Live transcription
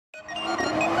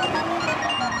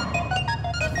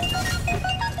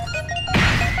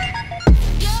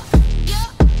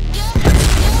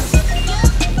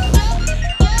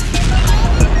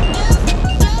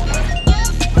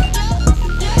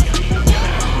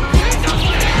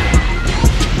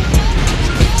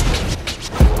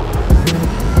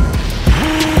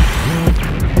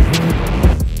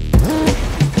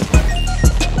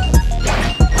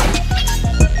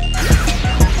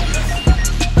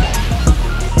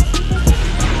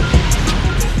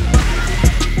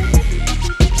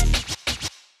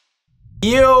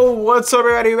Yo, what's up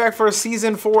everybody? Back for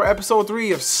season 4, episode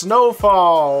 3 of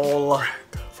Snowfall.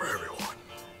 For everyone.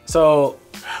 So,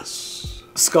 Yes.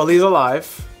 Scully's alive.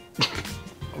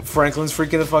 Franklin's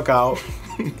freaking the fuck out.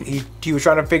 He was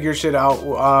trying to figure shit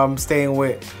out, staying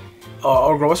with,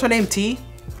 oh girl, what's her name, T?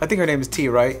 I think her name is T,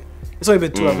 right? It's only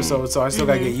been 2 episodes, so I still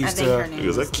gotta get used to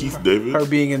Is that Keith David? her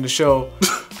being in the show.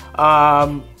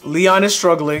 Leon is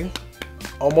struggling.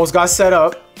 Almost got set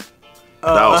up.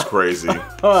 That was crazy.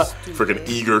 Freaking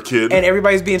eager kid. And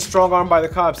everybody's being strong-armed by the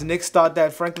cops. Nick thought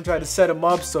that Franklin tried to set him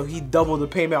up, so he doubled the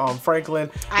payment on Franklin.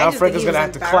 Now Franklin's gonna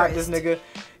have to clap this nigga.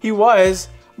 He was,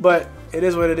 but it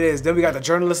is what it is. Then we got the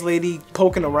journalist lady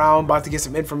poking around, about to get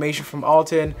some information from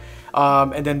Alton.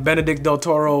 And then Benedict Del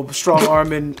Toro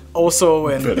strong-arming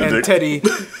Oso and Teddy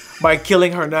by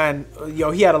killing Hernan.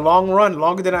 Yo, he had a long run,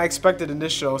 longer than I expected in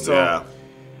this show. So Yeah.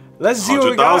 let's see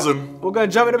what we got. 100,000. We're gonna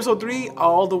jump in episode 3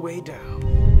 all the way down.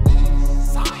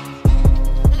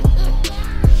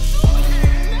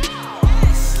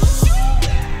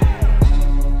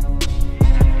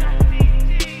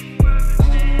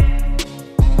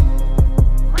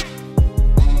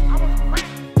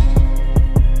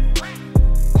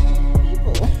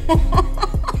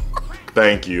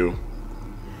 Thank you.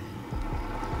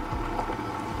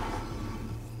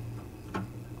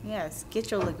 Yes, get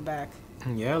your lick back.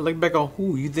 Yeah, look back on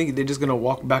who? You think they're just gonna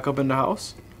walk back up in the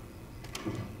house?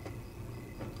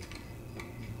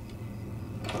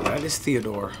 That is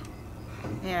Theodore.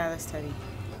 Yeah, that's Teddy.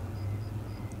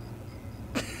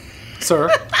 Sir?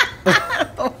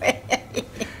 What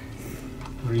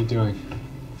are you doing?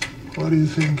 What do you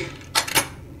think? You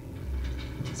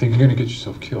think you're gonna get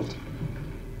yourself killed?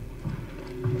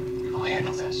 I'll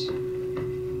handle this.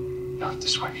 You don't have to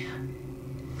sweat here.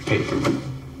 Hey.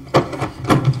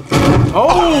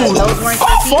 Oh! Those weren't your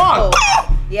people.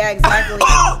 Yeah, exactly.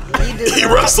 You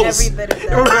deserve wrestles. every bit of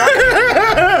that.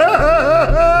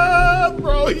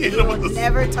 Bro, he hit him with the...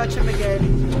 Never touch him again.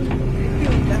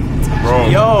 Bro.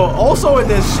 Yo, also in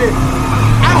this shit,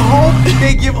 I hope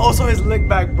they give also his lick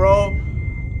back, bro.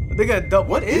 They got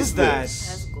double. What is that?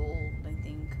 That's gold, I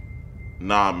think.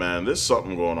 Nah, man, there's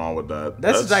something going on with that.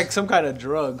 That's like some kind of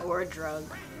drug. Or a drug.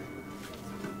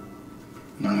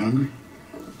 Not hungry?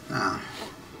 Nah,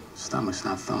 stomach's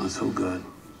not feeling so good.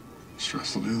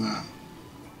 Stress will do that.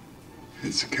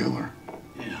 It's a killer.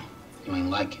 Yeah, you ain't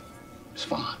like it. It's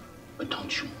fine. But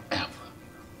don't you ever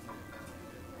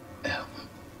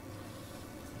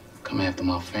come after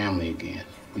my family again.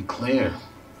 We clear.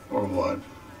 Or what?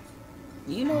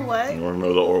 You know what? You wanna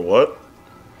know the or what?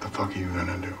 The fuck are you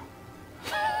gonna do?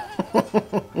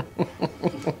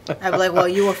 I'd be like, well,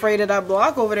 you afraid of that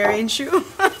block over there, ain't you? You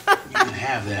can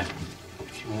have that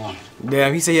if you want.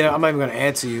 Damn, he said, yeah, I'm not even gonna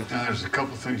answer you. Now, there's a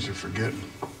couple things you're forgetting.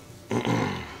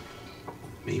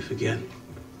 Me forgetting.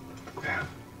 Yeah.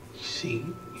 You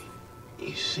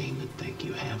seem to think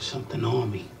you have something on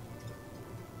me.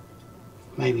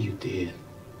 Maybe you did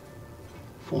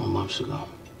 4 months ago.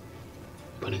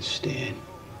 But instead,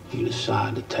 you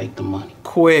decide to take the money.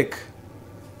 Quick.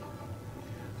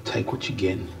 Take what you're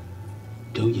getting.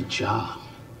 Do your job.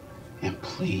 And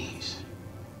please,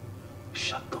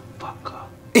 shut the fuck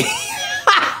up.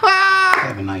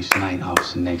 Have a nice night,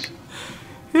 Officer Nixon.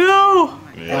 Yo.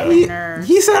 Yeah.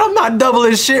 He said, I'm not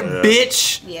doubling shit,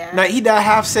 bitch. Yeah. Now eat that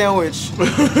half sandwich. Yeah,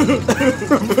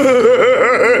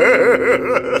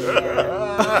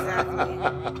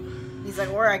 exactly. He's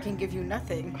like, or I can give you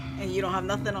nothing, and you don't have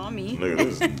nothing on me.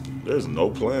 Nigga, there's no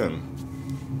plan.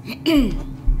 He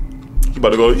about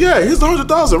to go, yeah, here's the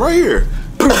 100,000 right here.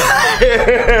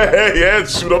 Yeah, and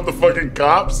shoot up the fucking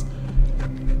cops.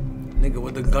 Nigga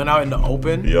with the gun out in the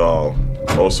open. Yo,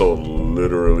 also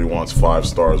literally wants 5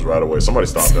 stars right away. Somebody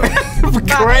stop him.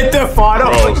 Grand Theft Auto.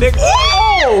 Bro. Nigga.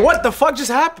 Oh, what the fuck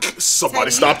just happened?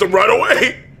 Somebody stopped him right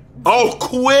away. Oh,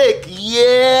 quick.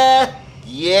 Yeah.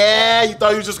 Yeah. You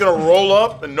thought you was just going to roll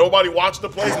up and nobody watched the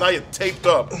place? Now you're taped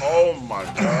up. Oh, my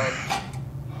God.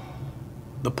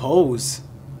 The pose.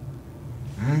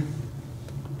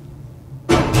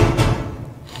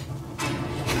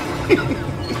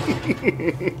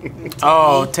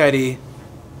 Oh, Teddy.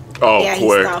 Oh, Yeah,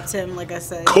 quick. he stopped him, like I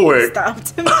said. Quick. He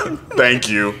stopped him. Thank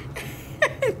you.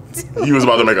 He was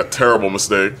about to make a terrible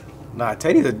mistake. Nah,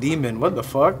 Teddy's a demon. What the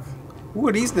fuck? Who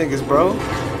are these niggas, bro?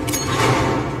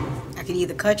 I can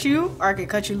either cut you or I can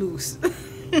cut you loose.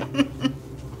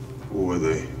 Who were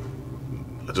they?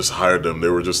 I just hired them. They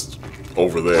were just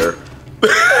over there.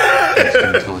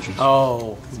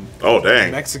 Oh, Oh,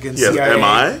 dang. Mexican He has CIA.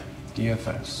 MI?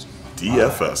 DFS.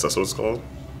 DFS, that's what it's called?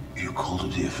 You called a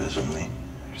DFS on me.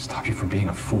 Stop you from being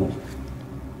a fool.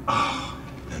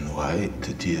 Then Why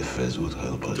the TFS would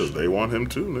help us? Because they want him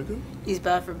too, nigga. He's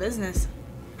bad for business.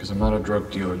 Because I'm not a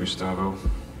drug dealer, Gustavo.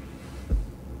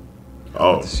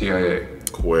 Oh. With the CIA.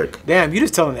 Quick. Damn, you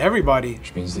just telling everybody.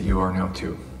 Which means that you are now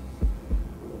too.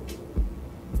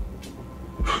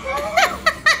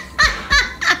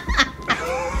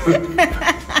 You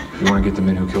want to get the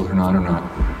men who killed Hernan or not?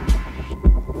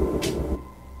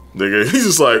 Nigga, he's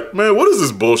just like, man, what is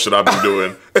this bullshit I've been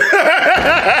doing? It's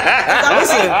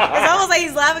almost like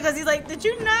he's laughing because he's like, did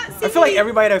you not see I feel like me?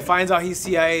 everybody that finds out he's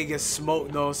CIA gets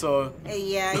smoked though, so.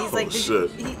 Yeah, he's Oh, like,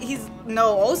 shit.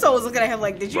 no, Oso was looking at him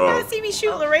like, did you not see me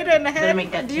shoot Loretta in the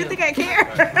head? Do you think I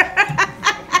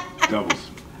care? Doubles.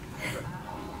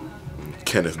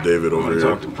 Kenneth David over here.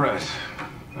 Talk to press.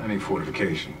 I need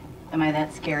fortification. Am I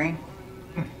that scary?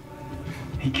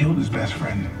 He killed his best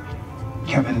friend,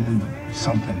 Kevin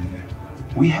something.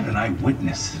 We had an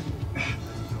eyewitness.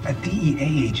 A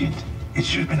DEA agent. It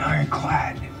should have been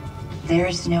ironclad.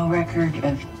 There's no record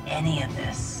of any of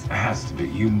this. It has to be.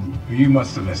 You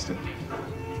must have missed it.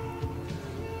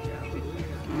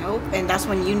 Nope, and that's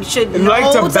when you should You know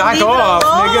like to back leave it off,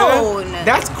 alone. nigga.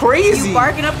 That's crazy. You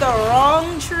barking up the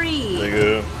wrong tree.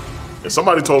 Nigga, if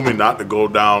somebody told me not to go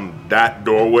down that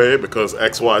doorway because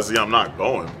XYZ, I'm not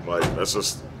going. Like, that's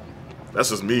just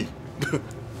me.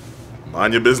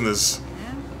 Mind your business.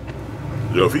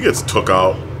 Yo, if he gets took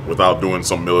out without doing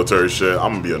some military shit,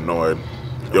 I'm gonna be annoyed.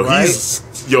 Yo, Right?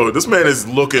 this man is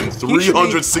looking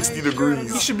 360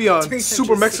 degrees. He should be on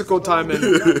Super Mexico timing.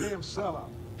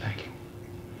 Thank you.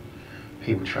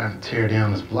 People trying to tear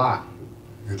down this block.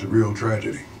 It's a real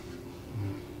tragedy.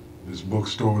 This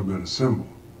bookstore has been a symbol,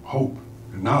 hope,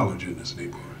 and knowledge in this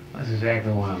neighborhood. That's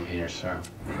exactly why I'm here, sir.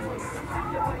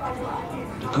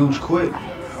 The gooch quit.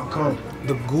 How come?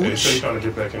 The They say gooch. trying to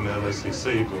get back in the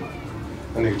LSCC, but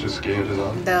that nigga just scared his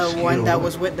off. The one that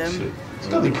was with them. Shit. It's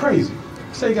nothing crazy.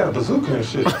 Say he got a bazooka and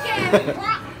shit.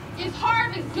 It's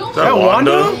hard to do. That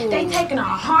Wanda? They taking our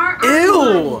hard Ew.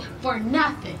 money for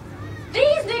nothing.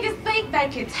 These niggas think they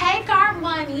can take our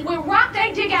money when rock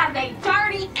they dig out they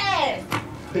dirty ass.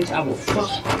 Bitch, I will fuck.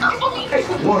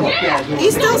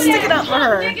 He's still sticking up for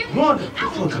her. Wanda,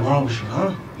 what's wrong with you,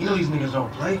 huh? You know these niggas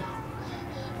don't play.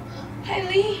 Hey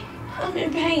Lee, I'm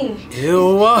in pain.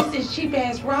 Ew. This is cheap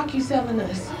ass rock you selling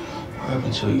us. What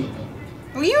happened to you?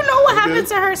 Well, you know what happened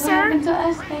to her, What sir. happened to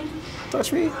us, baby?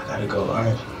 Touch me. I gotta go,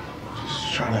 alright?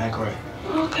 Just trying to act right.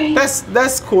 Okay.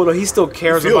 That's cool though. He still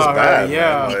cares Feels about bad, her.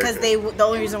 Yeah. man. Because the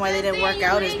only reason why they didn't work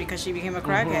out is because she became a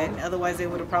crackhead. Otherwise, they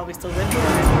would have probably still lived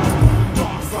together.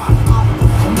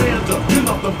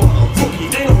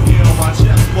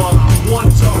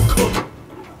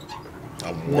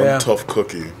 I'm one tough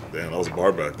cookie. Damn, that was a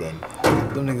bar back then.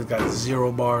 Them niggas got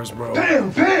 0 bars, bro.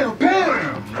 Bam!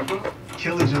 Remember?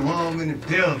 Killer Jerome in the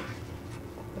building.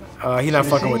 He not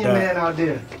fucking with Senior that. man out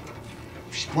there.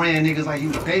 Spraying niggas like you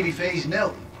was babyface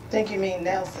Nelson. Think you mean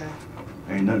Nelson?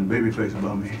 Ain't nothing babyface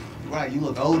about me. Right, you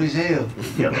look old as hell.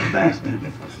 Yellow bastard.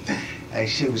 That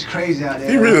shit was crazy out there.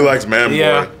 He really likes Man Boy.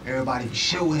 Yeah. Everybody was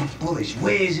shooting, bullets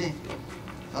whizzing.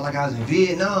 Felt like I was in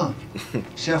Vietnam.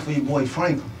 Except for your boy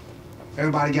Franklin.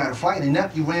 Everybody got a fight and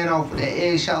Nephew ran off with that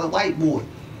egg-shot white boy.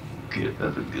 Get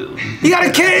that good. He got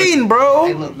a cane, bro.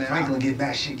 Hey, look, man, Franklin get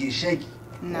back, shit get shaky.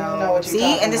 No.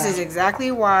 See, and this is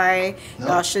exactly why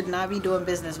y'all should not be doing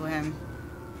business with him.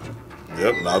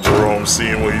 Yep, now Jerome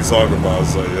seeing what he's talking about.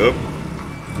 It's like, yep.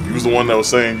 He was the one that was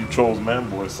saying you chose Man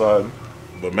Boy's side.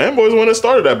 But Man Boy's the one that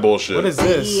started that bullshit. What is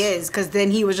this? He is, because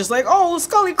then he was just like, oh,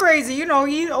 Scully crazy. You know,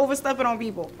 he overstepping on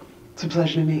people. It's a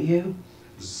pleasure to meet you.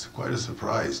 It's quite a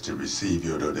surprise to receive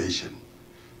your donation.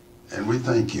 And we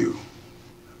thank you,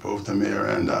 both the mayor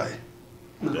and I.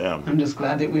 Damn. I'm just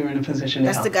glad that we were in a position to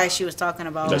That's help. the guy she was talking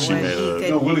about. That she when made he a- could-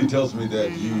 No, Willie tells me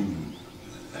that you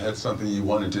had something you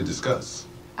wanted to discuss.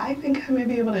 I think I may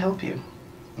be able to help you.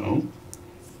 Oh?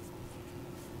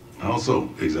 How so,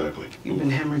 exactly? You've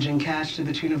been hemorrhaging cash to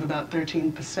the tune of about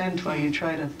 13% while you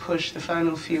try to push the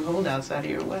final few holdouts out of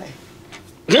your way.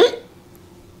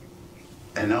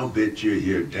 And I'll bet you're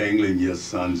here dangling your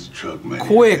son's drug money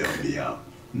Quick. to help me out.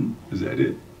 Is that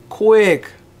it?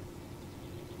 Quick.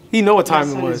 He know what My time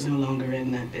it son was. is no longer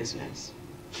in that business.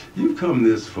 You've come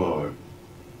this far,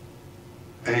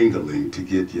 angling to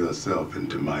get yourself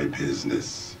into my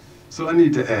business. So I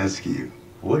need to ask you,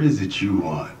 what is it you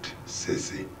want,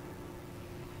 sissy?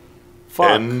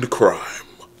 Fuck. End crime.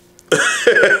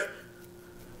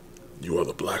 You are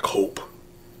the Black Hope.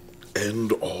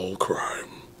 End all crime.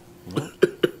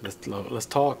 Let's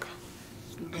talk.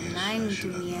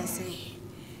 Yeah,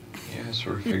 I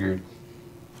sort of figured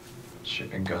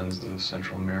shipping guns to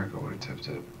Central America would have tipped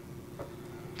it.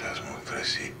 That's muy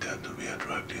fresita to be a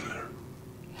drug dealer.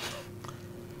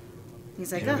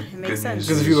 He's like, it makes sense.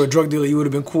 Because if you were a drug dealer, you would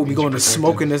have been cool. Be going to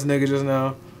smoking this nigga just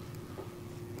now.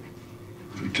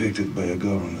 Protected by a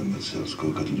government that sells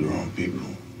coca to the wrong people.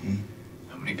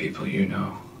 How many people you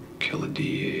know kill a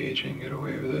DEA agent and get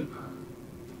away with it?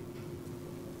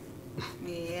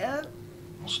 Yep.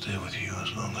 I'll stay with you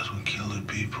as long as we kill the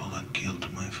people that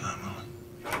killed my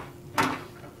family.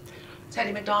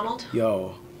 Teddy McDonald?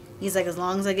 Yo. He's like, as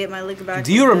long as I get my liquor back.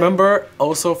 Do you remember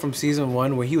also from season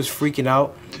 1 where he was freaking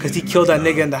out because he killed that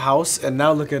nigga in the house, and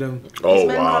now look at him. Oh, these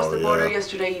men crossed the border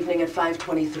yesterday evening at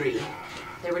 5:23.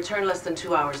 They returned less than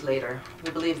 2 hours later. We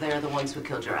believe they are the ones who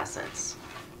killed your assets.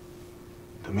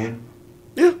 The men?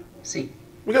 Yeah. See.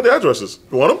 We got the addresses.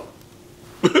 You want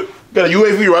them? Got a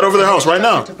UAV right over the house right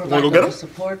now. To Want to provide go get them?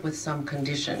 support with some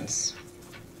conditions.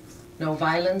 No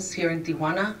violence here in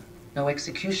Tijuana. No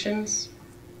executions.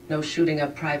 No shooting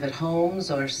up private homes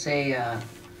or, say, a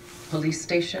police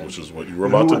station. Which is what you were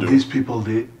about to do. These people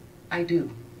did. I do.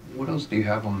 What else do you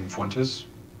have on Fuentes?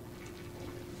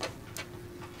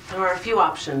 There are a few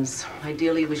options.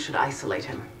 Ideally, we should isolate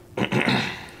him.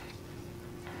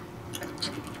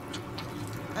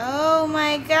 Oh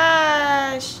my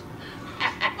gosh.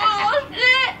 Oh,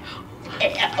 shit.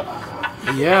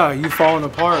 Yeah, you falling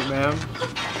apart, man.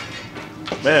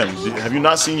 Man, have you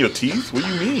not seen your teeth? What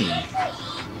do you mean?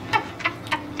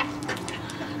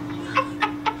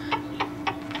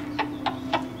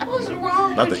 What's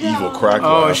wrong Not the with evil y'all? crack.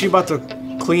 Oh, is she about to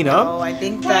clean up? Oh, I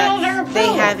think that they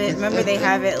have it. Remember, they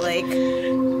have it like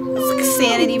it's like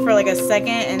sanity for like a second,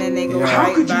 and then they go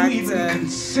right back to.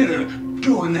 Consider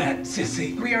doing that,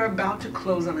 sissy. We are about to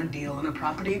close on a deal on a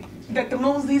property that the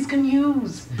Mosleys can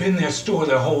use. Been their store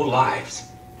their whole lives.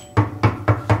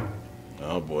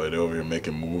 Oh boy, they're over here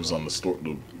making moves on the store.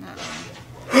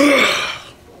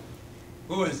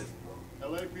 Who is it?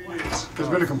 There's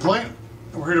been a complaint.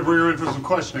 We're here to bring her in for some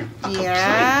questioning.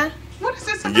 Yeah. What is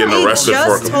this? You getting arrested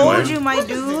for a Just told complaint? you, my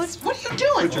dude. What are you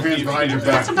doing? Put your hands behind your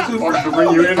back. We're to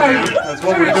bring you in. That's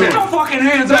what we're doing. Your fucking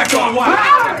hands back on what?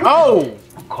 Oh!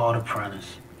 Call the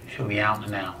apprentice. She'll be out in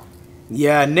an hour.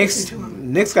 Yeah, Nick's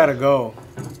gotta go.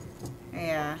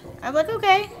 Yeah. I'm like,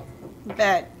 okay.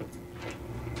 Bet.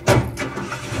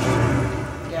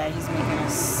 Yeah, he's making a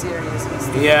serious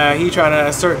mistake. Yeah, he trying to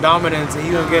assert dominance and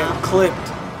he gonna get clipped.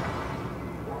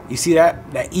 You see that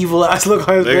evil ass look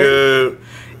on his Nigga. face?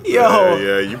 Yo.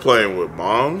 Yeah, you playing with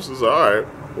moms? It's alright.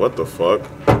 What the fuck?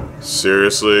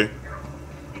 Seriously?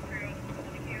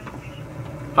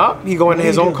 Oh, he going to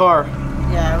his own car.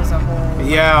 Yeah, it was a whole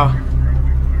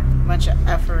bunch of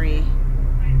effery.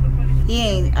 He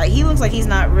ain't. He looks like he's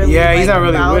not really. Yeah, he's like, not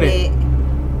really about with it.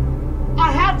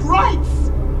 I have rights.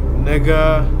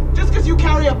 Nigga. Just because you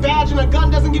carry a badge and a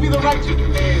gun doesn't give you the right to. It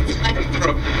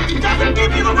doesn't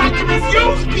give you the right to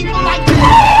misuse people like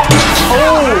that.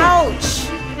 Oh! Ouch!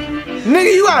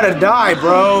 Nigga, you gotta die,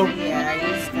 bro. Yeah,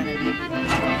 he's gonna be.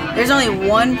 There's only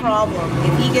one problem.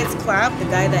 If he gets clapped, the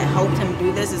guy that helped him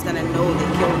do this is gonna know they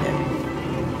killed him.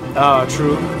 Oh,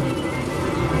 true.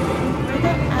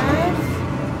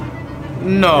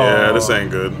 No. Yeah, this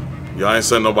ain't good. Y'all ain't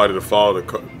send nobody to follow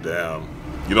the damn.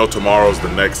 You know tomorrow's the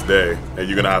next day, and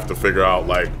you're gonna have to figure out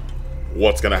like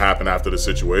what's gonna happen after the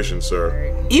situation,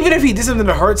 sir. Even if he did something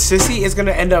to hurt Sissy, it's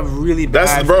gonna end up really bad.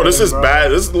 That's bro. This is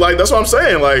bad. This is like that's what I'm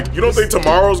saying. Like you don't think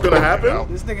tomorrow's gonna happen?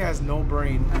 This nigga has no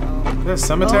brain. Is that a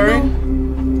cemetery? Oh,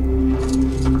 no.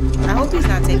 I hope he's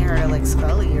not taking her to like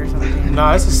Scully or something.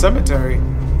 Nah, it's a cemetery.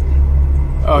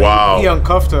 Oh, wow. He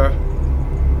uncuffed her.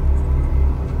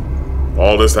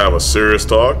 All this to have a serious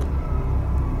talk?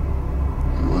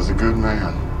 He was a good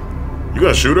man. You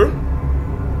gonna shoot her?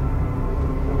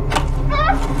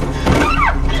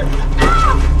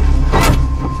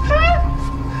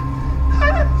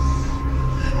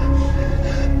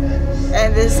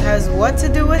 And this has what to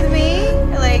do with me?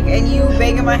 Like, and you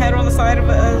banging my head on the side of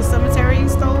a cemetery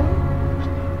stone?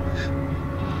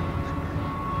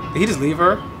 Did he just leave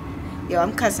her? Yo,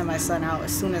 I'm cussing my son out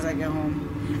as soon as I get home.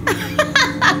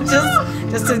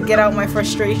 just to get out my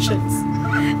frustrations.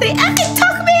 They effing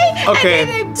took me.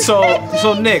 Okay, so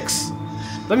Nyx,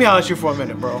 let me holler at you for a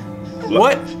minute, bro.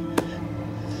 What?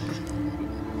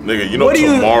 Nigga, you know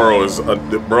tomorrow is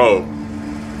bro.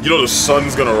 You know the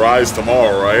sun's gonna rise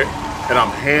tomorrow, right? And I'm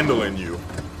handling you.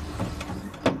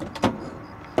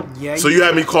 Yeah. So you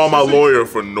had me call my lawyer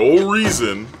for no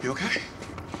reason. You okay?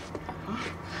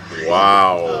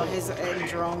 Wow. Oh, his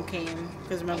Jerome came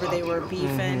because remember they were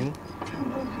beefing.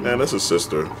 Man, that's his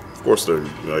sister. Of course they're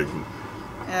like.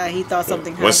 He thought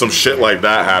something happened. When some shit like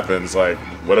that happens, like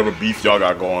whatever beef y'all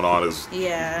got going on is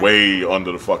way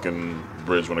under the fucking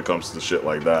bridge when it comes to shit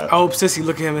like that. I hope Sissy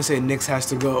look at him and say Nyx has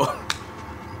to go.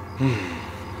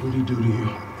 What did he do to you?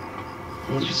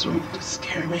 You just want to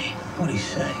scare me. What'd he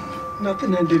say?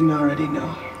 Nothing I didn't already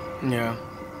know. Yeah.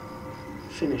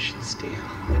 Finish this deal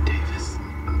with Davis.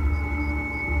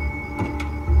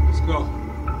 Let's go.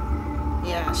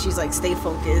 Yeah, she's like, stay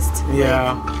focused.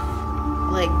 Yeah.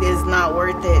 Like, it's not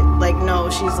worth it. Like, no,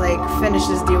 she's like, finish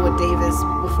this deal with Davis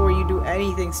before you do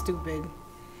anything stupid.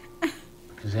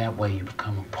 Because that way you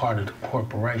become a part of the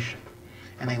corporation.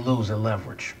 And they lose their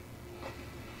leverage.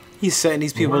 He's setting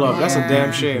these people up. That's a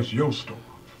damn shame. It's your store.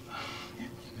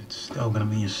 It's still gonna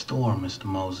be your store, Mr.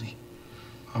 Mosey.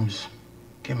 I'm just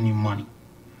giving you money.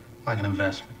 Like an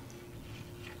investment.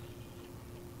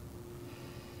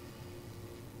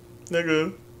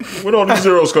 Nigga, where'd all these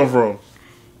zeros come from?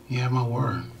 You have my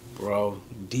word. Bro,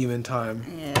 demon time.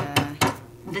 Yeah.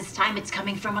 This time it's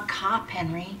coming from a cop,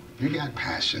 Henry. You got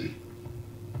passion.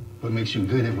 What makes you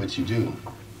good at what you do.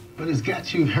 But it's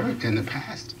got you hurt in the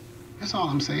past. That's all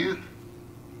I'm saying.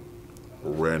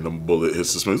 Random bullet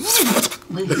hits the Smith.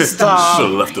 Stop. Should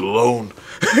have left it alone.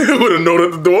 With a note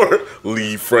at the door.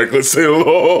 Leave Franklin stay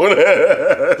alone.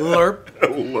 Lerp.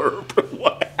 Lerp.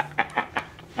 What?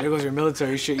 There goes your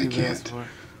military shit you asked for.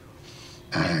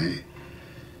 I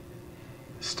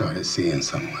started seeing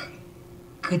someone.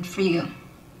 Good for you.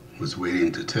 Was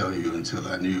waiting to tell you until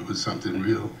I knew it was something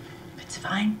real. It's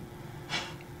fine.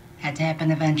 Had to happen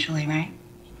eventually, right?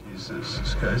 Jesus,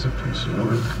 this guy's a piece of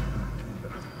work.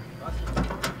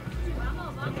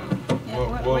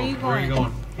 Where are you going?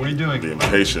 What are you doing? The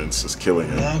impatience is killing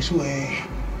him. Actually.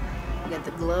 You got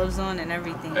the gloves on and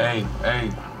everything. Hey.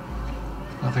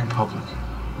 Nothing public.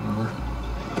 Remember?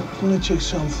 I'm gonna check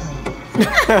something.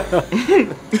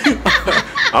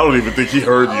 I don't even think he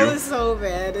heard you. Oh, it's so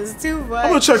bad. It's too much.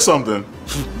 I'm gonna check something.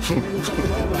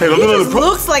 Hey, He just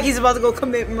looks like he's about to go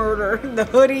commit murder. The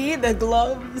hoodie, the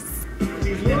gloves.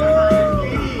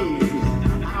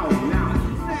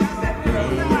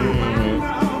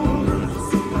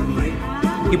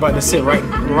 He about to sit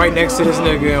right next to this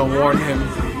nigga and warn him.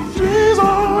 She's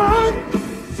alright,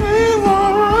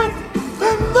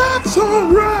 and that's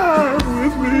alright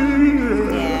with me.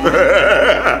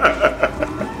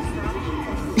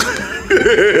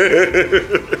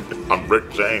 I'm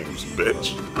Rick James,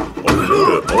 bitch.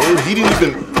 Oh, he didn't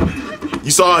even.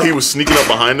 You saw how he was sneaking up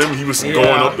behind him? He was going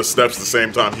up the steps the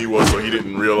same time he was, so he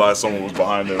didn't realize someone was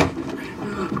behind him.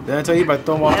 Did I tell you about to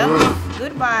throw him off the roof?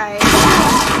 Goodbye.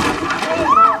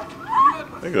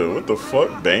 Nigga, what the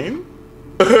fuck, Bane?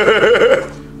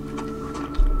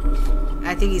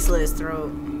 I think he slit his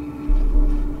throat.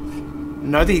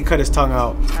 No, I think he cut his tongue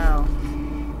out. Oh.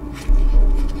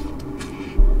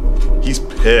 He's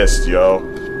pissed, yo.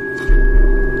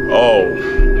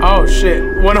 Oh shit.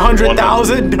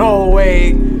 100,000? No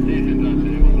way.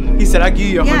 He said, I give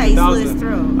you 100,000. Yeah, he slit his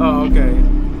throat. Oh, okay.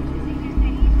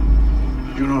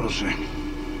 YaBoyRoshi.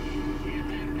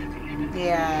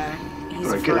 Yeah.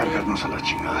 Pero hay que largarnos a la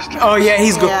chingada. Oh yeah,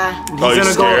 he's go. Yeah. Oh, he's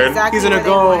scared? Exactly He's gonna where they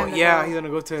go. want him to Yeah, go. he's gonna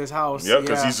go to his house. Yeah,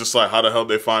 because he's just like, how the hell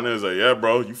they find it? He's like, yeah,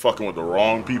 bro, you fucking with the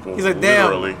wrong people. He's like, damn.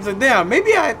 Literally. He's like, damn.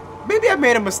 Maybe I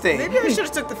made a mistake. Maybe I should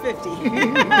have took the 50.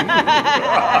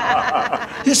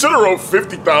 He should have wrote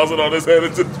 50,000 on his head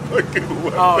and just fucking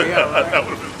left. Oh, yeah, right. That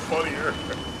would have been funnier.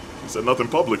 He said nothing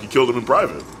public. He killed him in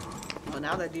private. Well,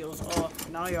 now that deal's off.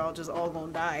 Now y'all just all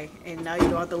gonna die, and now you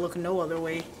don't have to look no other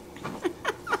way.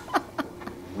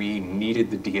 We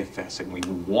needed the DFS, and we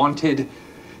wanted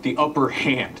the upper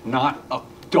hand, not a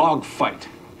dogfight.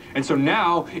 And so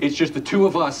now it's just the two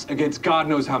of us against God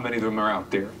knows how many of them are out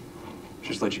there.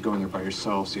 Just let you go in there by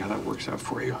yourself, see how that works out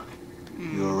for you.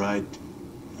 You're right.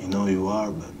 I know you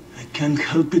are, but I can't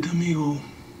help it, amigo.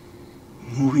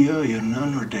 Movia, your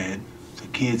none are dead. The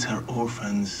kids are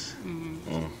orphans.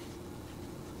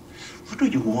 What are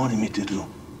you wanting me to do?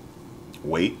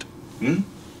 Wait.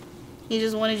 He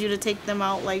just wanted you to take them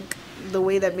out like the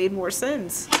way that made more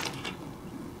sense.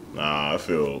 Nah, I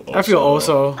feel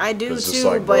also. I do It's too, just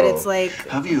like, but bro. it's like.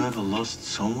 Have you ever lost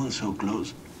someone so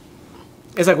close?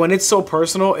 It's like when it's so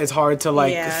personal, it's hard to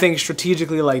like think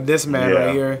strategically like this man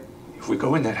right here. If we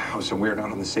go in that house and we're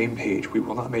not on the same page, we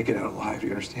will not make it out alive. Do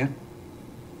you understand?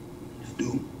 I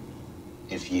do.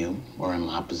 If you were in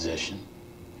my position,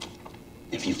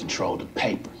 if you controlled the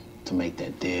paper to make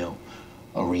that deal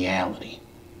a reality,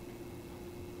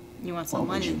 You want some what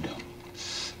would money? you do?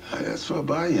 I asked for a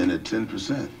buy-in at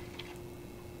 10%.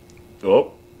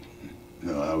 Oh.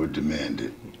 No, I would demand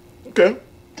it. Okay.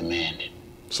 Demand it.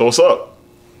 So what's up?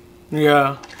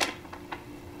 Yeah.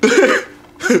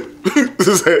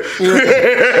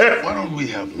 Why don't we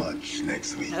have lunch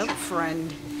next week? Nope,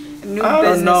 friend. New I don't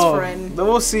business know, friend. but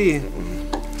we'll see.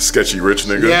 Sketchy rich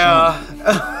nigga. Yeah.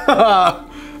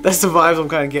 That's the vibes I'm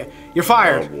kind of getting. You're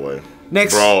fired. Oh boy.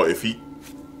 Next. Bro, if he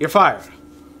You're fired.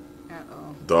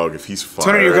 Dog, if he's fired.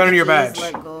 Turn your gun on your badge.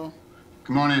 Come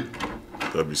on in.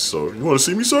 That'd be so. You want to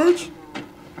see me, Sarge? I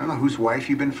don't know whose wife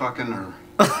you've been fucking or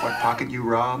what pocket you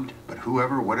robbed, but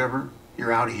whoever, whatever,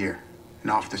 you're out of here and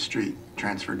off the street,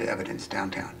 transferred to evidence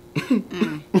downtown.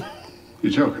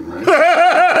 You're joking, right?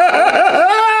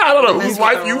 I don't know whose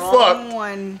wife you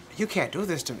fucked. You can't do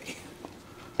this to me.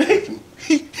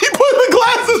 He put the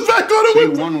glasses back on Say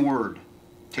him. one word,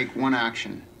 take one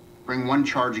action, bring one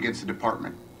charge against the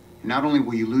department. And not only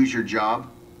will you lose your job,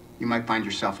 you might find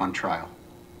yourself on trial.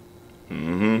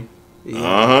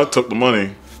 Took the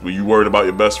money. Were you worried about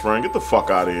your best friend? Get the fuck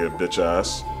out of here, bitch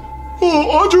ass.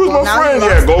 Oh, Andrew's my friend.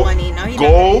 Yeah,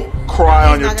 go cry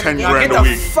on your 10 grand a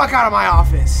week. Get the fuck out of my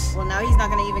office. Well, now he's not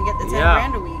gonna even get the 10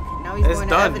 grand a week. Now he's going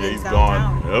to evidence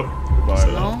downtown. Yep. Goodbye.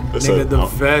 Nigga, the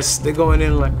vest. They going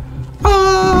in like.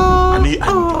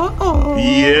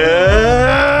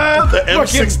 Yeah, the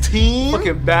M16.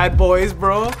 Fucking bad boys,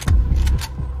 bro.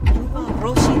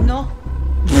 Roshi, no.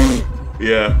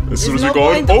 Yeah, as soon as we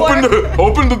go in,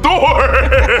 open the door.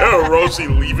 Roshi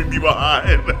leaving me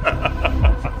behind.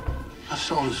 I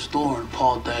sold the store to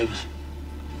Paul Davis.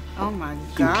 Oh my You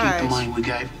keep god. the money we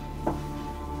gave.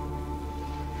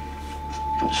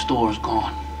 The store's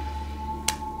gone.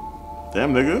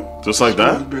 Damn, nigga. Just like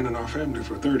that? It's been in our family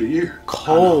for 30 years.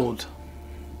 Cold.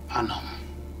 I know.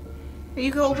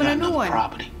 You can open a new one.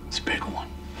 Property. It's a bigger one.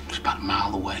 It's about a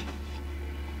mile away.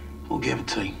 We'll give it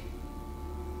to you.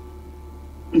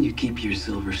 You keep your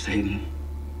silver Satan.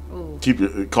 Keep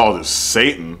it called it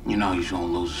Satan. You know you're gonna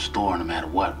lose the store no matter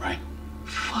what, right?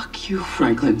 Fuck you,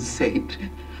 Franklin Sage.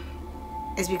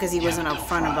 It's because he wasn't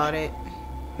upfront about it.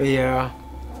 Yeah.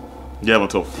 Yeah,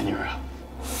 until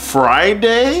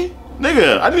Friday?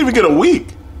 Nigga, I didn't even get a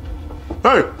week.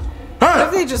 Hey. What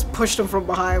if they just pushed him from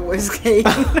behind Westgate?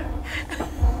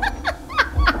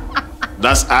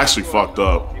 That's actually fucked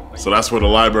up. So that's where the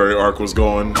library arc was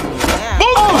going.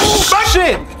 Oh,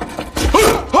 shit!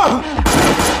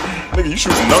 Nigga, you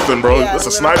shooting nothing, bro. That's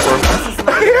a sniper.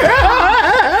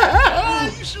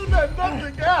 You shooting at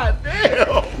nothing, god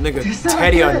damn. Nigga,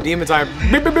 Teddy on demon time.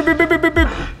 Beep, beep, beep, beep, beep, beep, beep.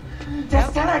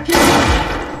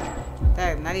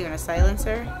 That, not even a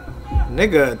silencer?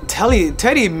 Nigga,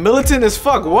 Teddy militant as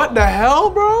fuck. What the hell,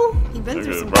 bro? He been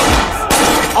through some things.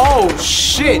 Oh,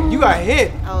 shit. You got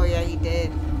hit. Oh, yeah, he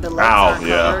did. The legs Ow, aren't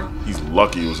yeah. covered. He's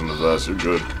lucky he was in the vest. You're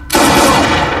good.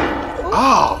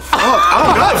 Oh, fuck. I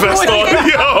don't got a vest on.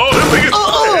 Yo,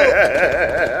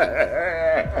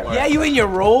 this Yeah, you in your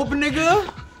robe, nigga?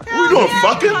 What you doing,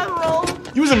 fucking?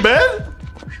 You was in bed?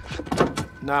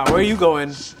 Nah, where are you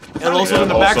going? And also in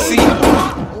the back seat.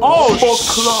 Oh,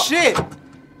 shit.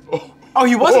 Oh,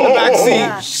 he was in the back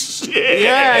seat. Shit.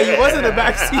 Yeah, he was in the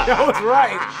back seat. I was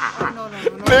right.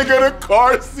 Nigga, the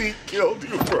car seat killed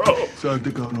you, bro.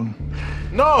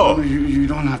 No. You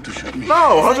don't have to shoot me.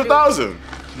 No, 100,000.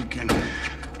 You can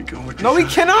go with No, we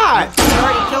cannot. You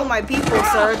already killed my people,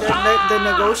 sir. The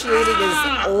negotiating is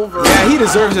over. Yeah, he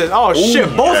deserves it. Oh, shit.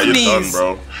 Both yeah, you're knees.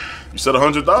 done, bro. You said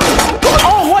 100,000.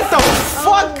 Oh, what the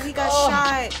fuck? He got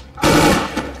shot.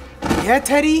 Yeah,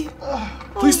 Teddy?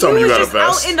 Please tell me you got a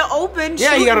vest. Out in the open.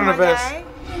 Yeah, you got on a vest. Guy.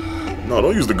 No,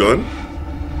 don't use the gun.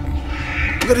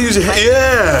 You gotta use your hand.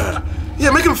 Yeah.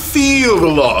 Yeah, make him feel the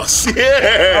loss.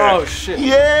 Yeah. Oh, shit.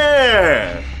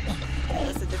 Yeah.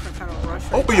 That's a different kind of rush.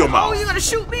 Open your mouth. Oh, you gonna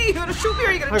shoot me? You gonna shoot me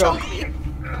or you gonna choke me?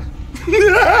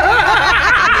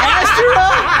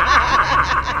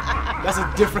 That's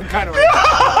a different kind of rush.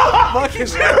 Fucking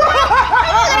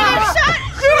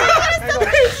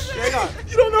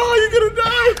You don't know how you're gonna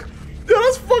die. Yeah,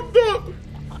 that's fucked up.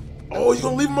 Oh, you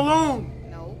gonna leave him alone?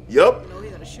 No. Yup. No,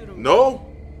 he's gonna shoot him. No.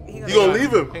 You gonna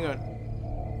leave him? Hang on.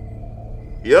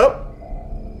 Yep.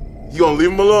 You gonna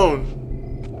leave him alone?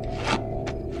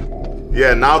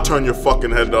 Yeah, now turn your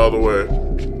fucking head the other way.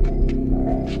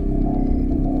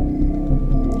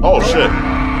 Oh shit.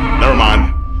 Never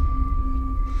mind.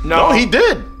 No, he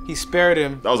did. He spared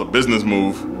him. That was a business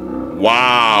move.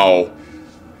 Wow.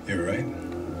 You're right.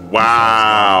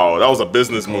 Wow. That was a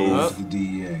business move. The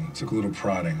DEA took a little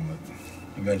prodding, but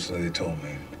eventually they told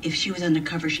me. If she was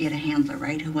undercover, she had a handler,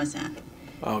 right? Who was that?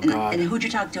 Oh, God. And who'd you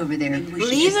talk to over there?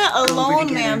 Leave it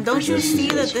alone, ma'am. Don't you see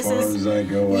that this is...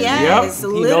 Yes, He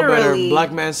know better.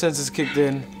 Black man senses kicked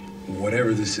in.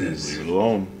 Whatever this is, leave it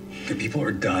alone. The people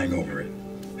are dying over it.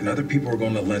 And other people are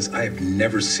going to lengths I have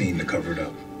never seen to cover it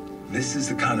up. This is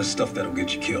the kind of stuff that'll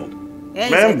get you killed. Yeah,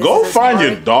 ma'am, go find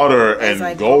your daughter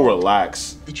and go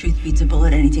relax. The truth beats a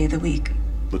bullet any day of the week.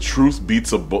 The truth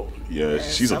beats a bullet. Yeah,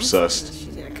 she's obsessed.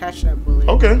 She's gonna catch that bullet.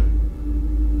 Okay.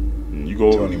 You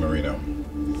go. Tony Marino.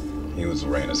 He was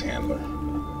Lorena's handler.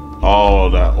 Oh,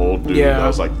 that old dude Yeah. that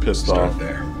was like pissed off.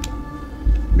 There.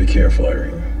 Be careful,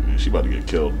 Irene. Man, she about to get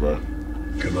killed, bro.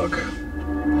 Good luck. Like,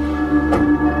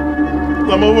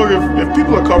 motherfucker, if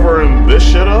people are covering this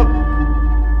shit up,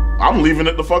 I'm leaving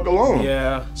it the fuck alone.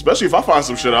 Yeah. Especially if I find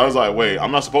some shit I was like, wait,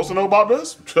 I'm not supposed to know about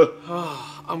this?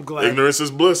 I'm glad. Ignorance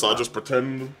is bliss. I'll just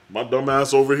pretend my dumb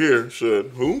ass over here. Shit.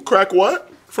 Who? Crack what?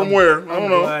 From where? I don't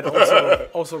know. Glad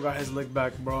also got his lick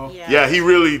back, bro. Yeah, he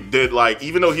really did. Like,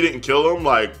 even though he didn't kill him,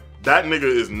 like, that nigga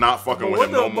is not fucking with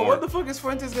him no more. But what the fuck is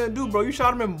Fuentes gonna do, bro? You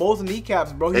shot him in both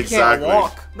kneecaps, bro. He Exactly. can't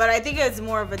walk. But I think it's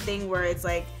more of a thing where it's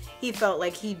like he felt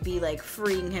like he'd be like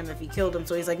freeing him if he killed him.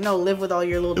 So he's like, no, live with all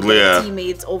your little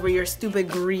teammates over your stupid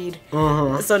greed.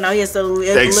 So now he has to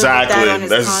live with that on his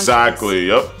That's conscience. exactly.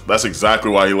 Yep. That's exactly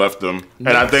why he left him. And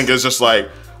I think it's just like,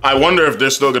 I wonder if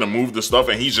they're still gonna move the stuff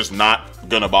and he's just not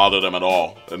gonna bother them at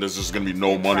all. And there's just gonna be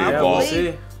no money involved.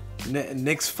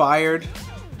 Nick's fired.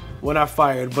 Well, not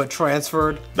fired, but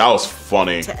transferred. That was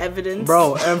funny. To evidence.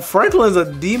 Bro, and Franklin's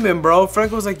a demon, bro.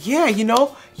 Franklin was like, yeah, you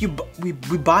know, we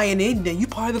buying in, then you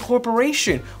part of the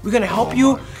corporation. We're gonna help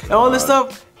you and all this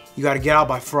stuff. You gotta get out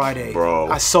by Friday. Bro.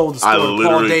 I sold the store to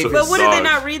Paul Davis. But what did they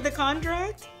not read the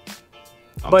contract?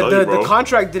 But the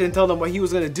contract didn't tell them what he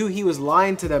was gonna do. He was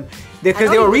lying to them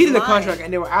because they were reading the contract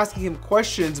and they were asking him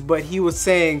questions. But he was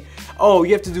saying, "Oh,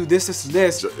 you have to do this, this, and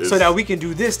this, so that we can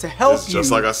do this to help you." Just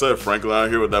like I said, Franklin out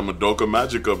here with that Madoka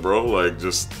Magica, bro. Like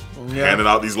just handing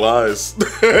out these lies.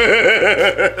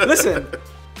 Listen,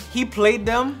 he played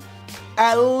them.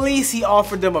 At least he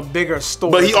offered them a bigger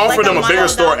store. But he offered them a bigger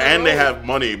store and they have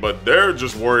money, but they're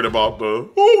just worried about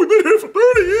we've been here for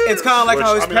 30 years. It's kind of like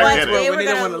how his parents were when they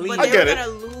didn't want to leave. I get it. They're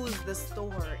gonna lose the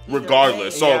store.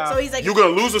 Regardless. So he's like, you're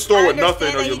going to lose the store I with nothing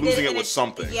understand or that you're he did losing it it and with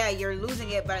something. Yeah, you're losing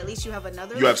it, but at least you have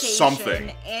another You have location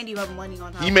something. and you have money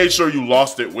on top. He made sure you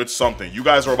lost it with something. You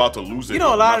guys are about to lose it. You know,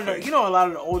 a with lot of nothing.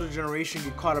 the older generation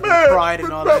get caught up in pride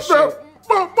and all that shit.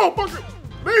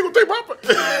 They ain't gonna take my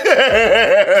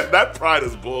That pride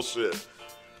is bullshit.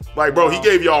 Like, bro, he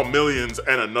gave y'all millions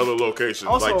and another location.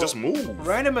 Also, like, just move.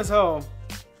 Random as hell,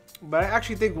 but I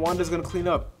actually think Wanda's gonna clean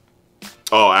up.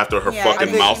 Oh, after her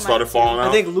fucking mouth started falling out?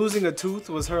 I think losing a tooth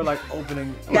was her like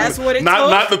opening. That's what it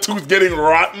Not the tooth getting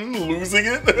rotten, losing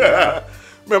it.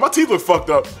 Man, my teeth look fucked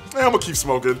up. Man, I'm gonna keep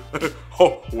smoking.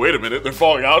 Oh, wait a minute, they're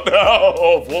falling out now.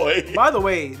 Oh boy. By the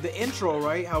way, the intro,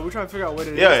 right? How we're trying to figure out what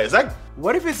it is. Yeah, is that?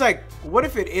 What if it's like? What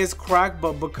if it is crack,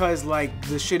 but because like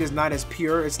the shit is not as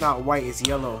pure, it's not white, it's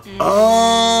yellow.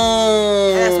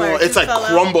 Oh, it's like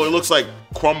crumble. It looks like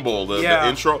crumble. The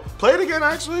intro. Play it again,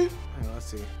 actually. Hang on, let's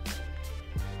see.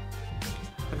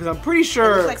 Because I'm pretty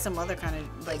sure. It looks like some other kind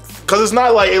of like. Because it's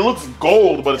not like it looks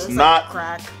gold, but it's not like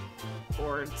crack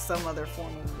or some other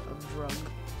form of drug.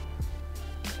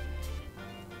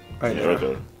 Right there. Right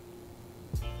there.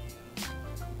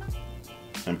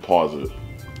 And pause it.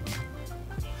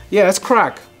 Yeah, it's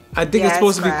crack. I think it's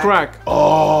supposed to be crack.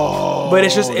 Oh. But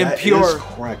it's just impure. That is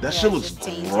crack. That shit looks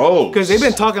gross. Because they've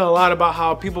been talking a lot about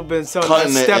how people been selling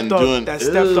Cutting that it and doing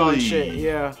stepped on shit.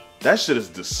 Yeah. That shit is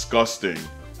disgusting.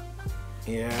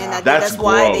 Yeah. And I think that's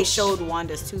why they gross. showed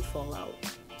Wanda's tooth fall out.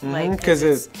 Like, Because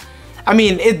it's. I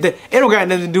mean, it don't got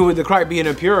nothing to do with the crack being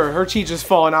impure. Her teeth just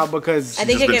falling out because I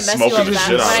think it can mess you up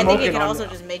faster, but I think it can on also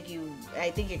it. just make you. I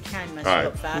think it can mess All you right.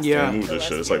 up faster. Yeah. Move this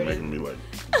shit. It's like making me like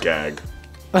gag.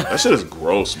 That shit is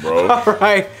gross, bro. All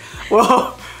right.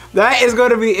 Well, that is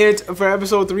going to be it for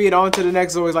episode 3 and on to the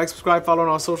next. As always, like, subscribe, follow on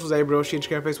our socials. YaBoyRoshi,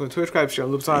 Instagram, Facebook, Twitch, subscribe, share,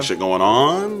 loop time. Ain't shit going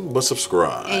on, but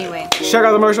subscribe. Anyway. Check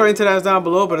out the merch link to that is down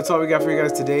below, but that's all we got for you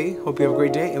guys today. Hope you have a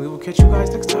great day, and we will catch you guys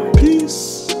next time.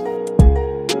 Peace.